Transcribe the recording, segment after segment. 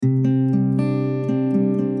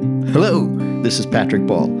Hello, this is Patrick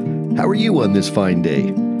Ball. How are you on this fine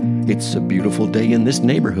day? It's a beautiful day in this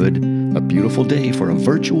neighborhood, a beautiful day for a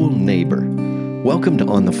virtual neighbor. Welcome to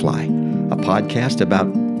On the Fly, a podcast about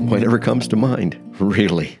whatever comes to mind,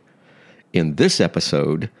 really. In this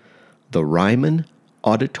episode, the Ryman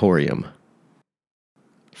Auditorium.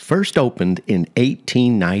 First opened in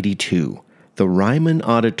 1892, the Ryman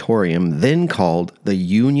Auditorium, then called the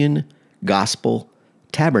Union Gospel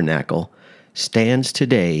Tabernacle, stands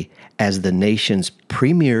today as the nation's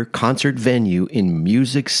premier concert venue in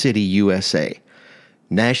Music City, USA,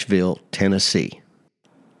 Nashville, Tennessee.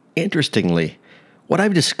 Interestingly, what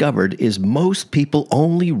I've discovered is most people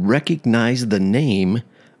only recognize the name,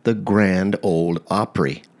 the Grand Ole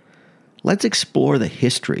Opry. Let's explore the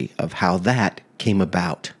history of how that came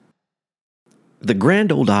about. The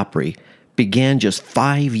Grand Ole Opry began just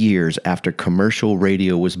 5 years after commercial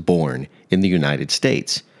radio was born in the United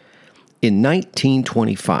States. In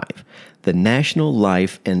 1925, the National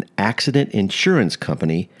Life and Accident Insurance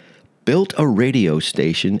Company built a radio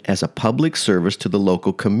station as a public service to the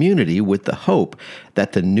local community with the hope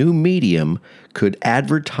that the new medium could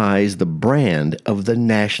advertise the brand of the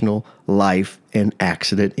National Life and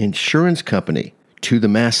Accident Insurance Company to the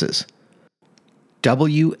masses.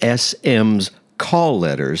 WSM's call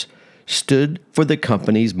letters stood for the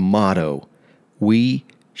company's motto, "We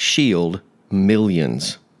shield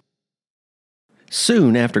millions."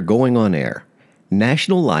 Soon after going on air,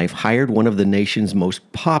 National Life hired one of the nation's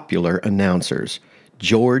most popular announcers,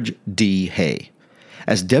 George D. Hay,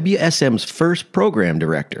 as WSM's first program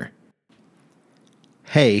director.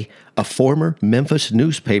 Hay, a former Memphis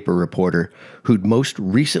newspaper reporter who'd most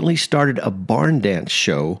recently started a barn dance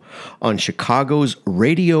show on Chicago's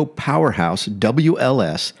radio powerhouse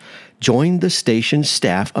WLS, joined the station's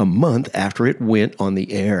staff a month after it went on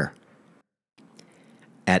the air.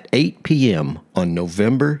 At 8 p.m. on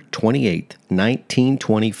November 28,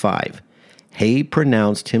 1925, Hay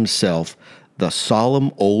pronounced himself the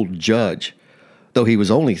solemn old judge, though he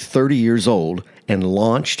was only 30 years old, and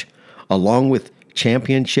launched, along with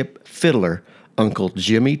championship fiddler Uncle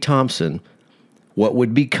Jimmy Thompson, what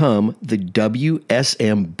would become the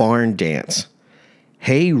WSM Barn Dance.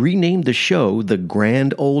 Hay renamed the show the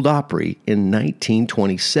Grand Ole Opry in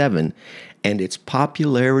 1927, and its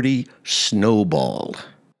popularity snowballed.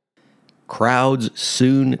 Crowds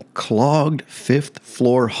soon clogged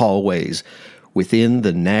fifth-floor hallways within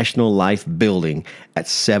the National Life building at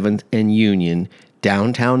 7th and Union,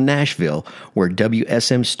 downtown Nashville, where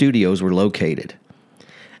WSM studios were located.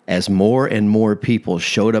 As more and more people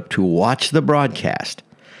showed up to watch the broadcast,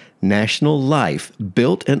 National Life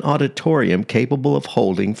built an auditorium capable of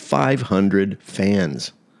holding 500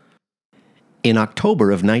 fans. In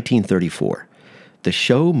October of 1934, the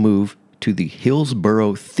show moved to the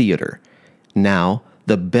Hillsborough Theater, now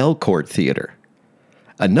the Belcourt Theater.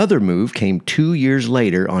 Another move came 2 years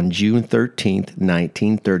later on June 13,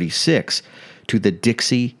 1936, to the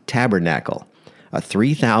Dixie Tabernacle, a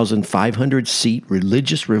 3,500-seat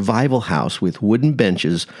religious revival house with wooden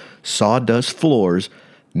benches, sawdust floors,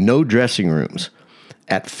 no dressing rooms,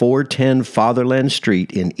 at 410 Fatherland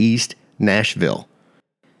Street in East Nashville.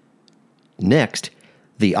 Next,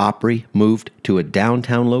 the Opry moved to a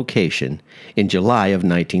downtown location in July of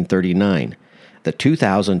 1939, the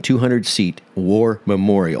 2,200-seat War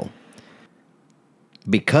Memorial.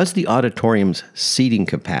 Because the auditorium's seating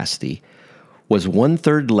capacity was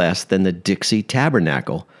one-third less than the Dixie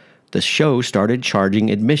Tabernacle, the show started charging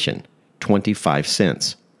admission, 25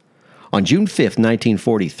 cents. On June 5,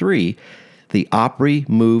 1943, the Opry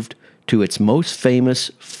moved to its most famous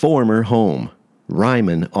former home,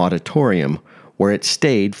 Ryman Auditorium, where it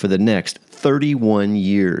stayed for the next 31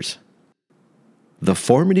 years. The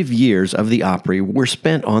formative years of the Opry were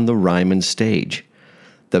spent on the Ryman stage.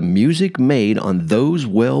 The music made on those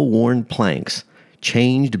well-worn planks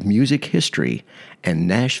changed music history and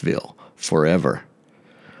Nashville forever.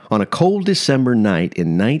 On a cold December night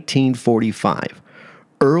in 1945,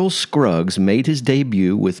 Earl Scruggs made his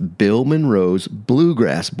debut with Bill Monroe's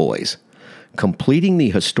Bluegrass Boys, completing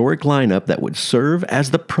the historic lineup that would serve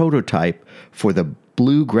as the prototype for the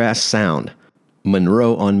bluegrass sound.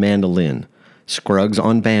 Monroe on mandolin, Scruggs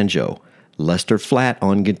on banjo, Lester Flatt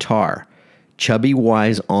on guitar, Chubby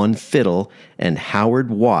Wise on fiddle, and Howard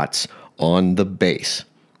Watts on the bass.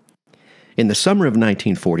 In the summer of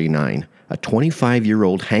 1949, a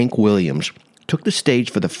 25-year-old Hank Williams took the stage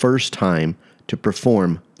for the first time to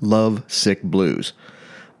perform Love Sick Blues.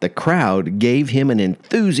 The crowd gave him an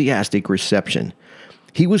enthusiastic reception.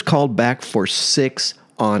 He was called back for 6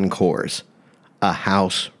 encores, a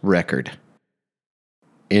house record.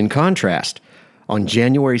 In contrast, On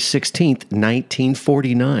January 16,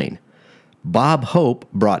 1949, Bob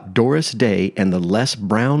Hope brought Doris Day and the Les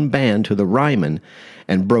Brown Band to the Ryman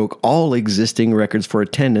and broke all existing records for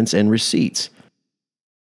attendance and receipts.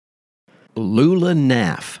 Lula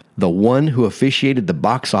Naff, the one who officiated the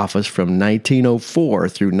box office from 1904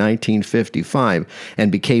 through 1955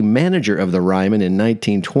 and became manager of the Ryman in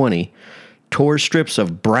 1920, tore strips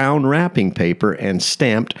of brown wrapping paper and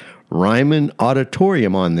stamped Ryman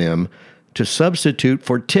Auditorium on them to substitute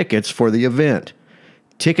for tickets for the event.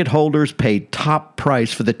 Ticket holders paid top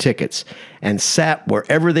price for the tickets and sat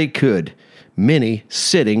wherever they could, many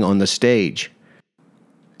sitting on the stage.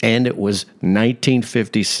 And it was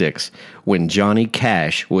 1956 when Johnny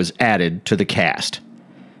Cash was added to the cast.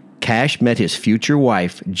 Cash met his future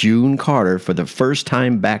wife, June Carter, for the first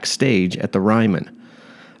time backstage at the Ryman.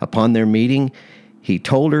 Upon their meeting, he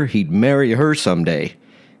told her he'd marry her someday.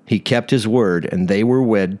 He kept his word, and they were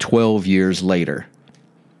wed 12 years later.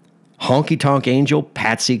 Honky-tonk angel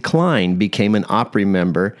Patsy Cline became an Opry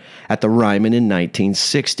member at the Ryman in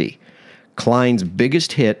 1960. Cline's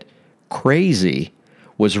biggest hit, Crazy,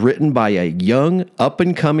 was written by a young,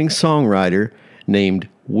 up-and-coming songwriter named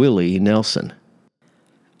Willie Nelson.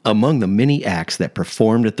 Among the many acts that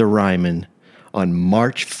performed at the Ryman on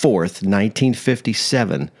March 4th,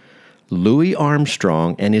 1957, Louis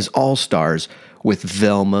Armstrong and his All-Stars with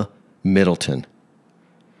Velma Middleton.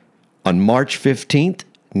 On March 15th,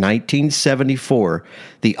 1974,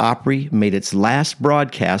 the Opry made its last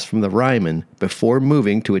broadcast from the Ryman before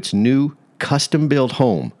moving to its new custom-built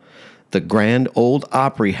home, the Grand Ole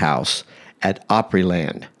Opry House at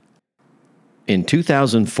Opryland. In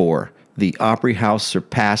 2004, the Opry House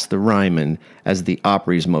surpassed the Ryman as the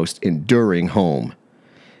Opry's most enduring home.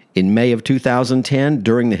 In May of 2010,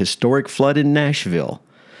 during the historic flood in Nashville,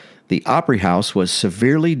 the Opry House was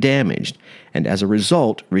severely damaged and as a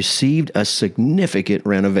result received a significant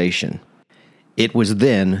renovation. It was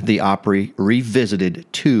then the Opry revisited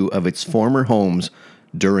two of its former homes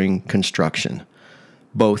during construction,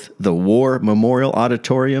 both the War Memorial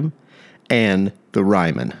Auditorium and the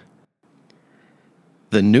Ryman.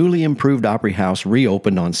 The newly improved Opry House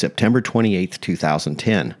reopened on September 28,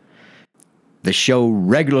 2010. The show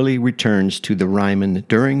regularly returns to the Ryman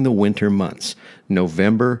during the winter months,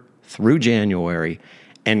 November through January,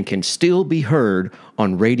 and can still be heard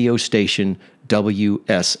on radio station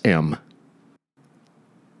WSM.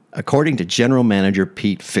 According to General Manager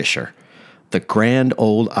Pete Fisher, the Grand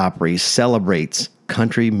Ole Opry celebrates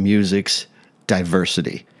country music's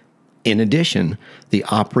diversity. In addition, the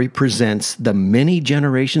Opry presents the many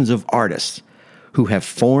generations of artists who have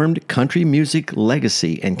formed country music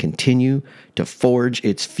legacy and continue to forge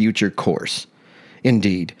its future course.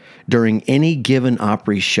 Indeed, during any given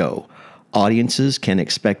Opry show, audiences can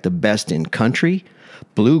expect the best in country,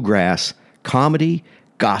 bluegrass, comedy,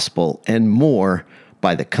 gospel, and more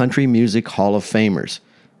by the Country Music Hall of Famers,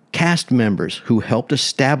 cast members who helped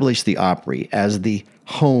establish the Opry as the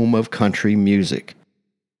home of country music.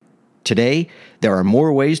 Today, there are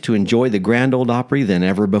more ways to enjoy the Grand Ole Opry than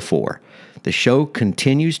ever before. The show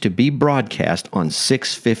continues to be broadcast on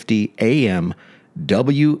 650 AM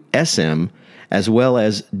WSM as well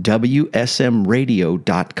as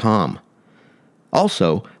WSMradio.com.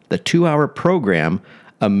 Also, the 2-hour program,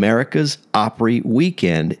 America's Opry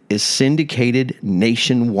Weekend, is syndicated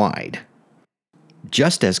nationwide.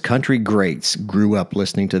 Just as country greats grew up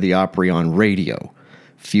listening to the Opry on radio,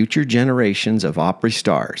 future generations of Opry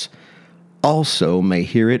stars also may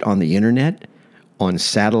hear it on the internet, on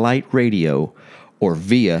satellite radio, or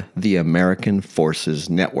via the American Forces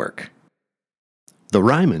Network. The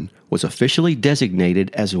Ryman was officially designated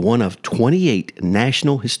as one of 28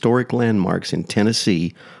 National Historic Landmarks in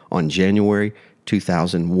Tennessee on January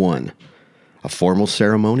 2001. A formal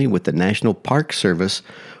ceremony with the National Park Service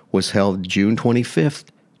was held June 25,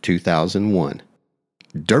 2001.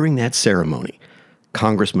 During that ceremony,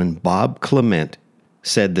 Congressman Bob Clement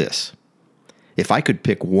said this: "If I could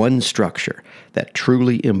pick one structure that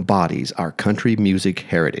truly embodies our country music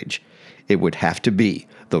heritage, it would have to be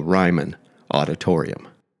the Ryman Auditorium."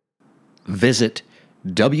 Visit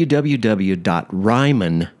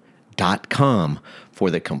www.ryman.com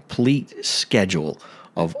for the complete schedule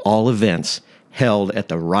of all events held at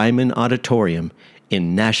the Ryman Auditorium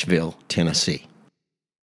in Nashville, Tennessee.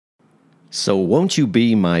 So won't you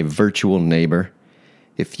be my virtual neighbor?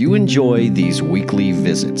 If you enjoy these weekly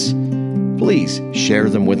visits, please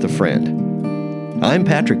share them with a friend. I'm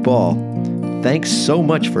Patrick Ball. Thanks so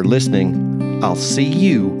much for listening. I'll see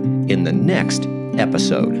you in the next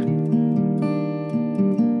episode.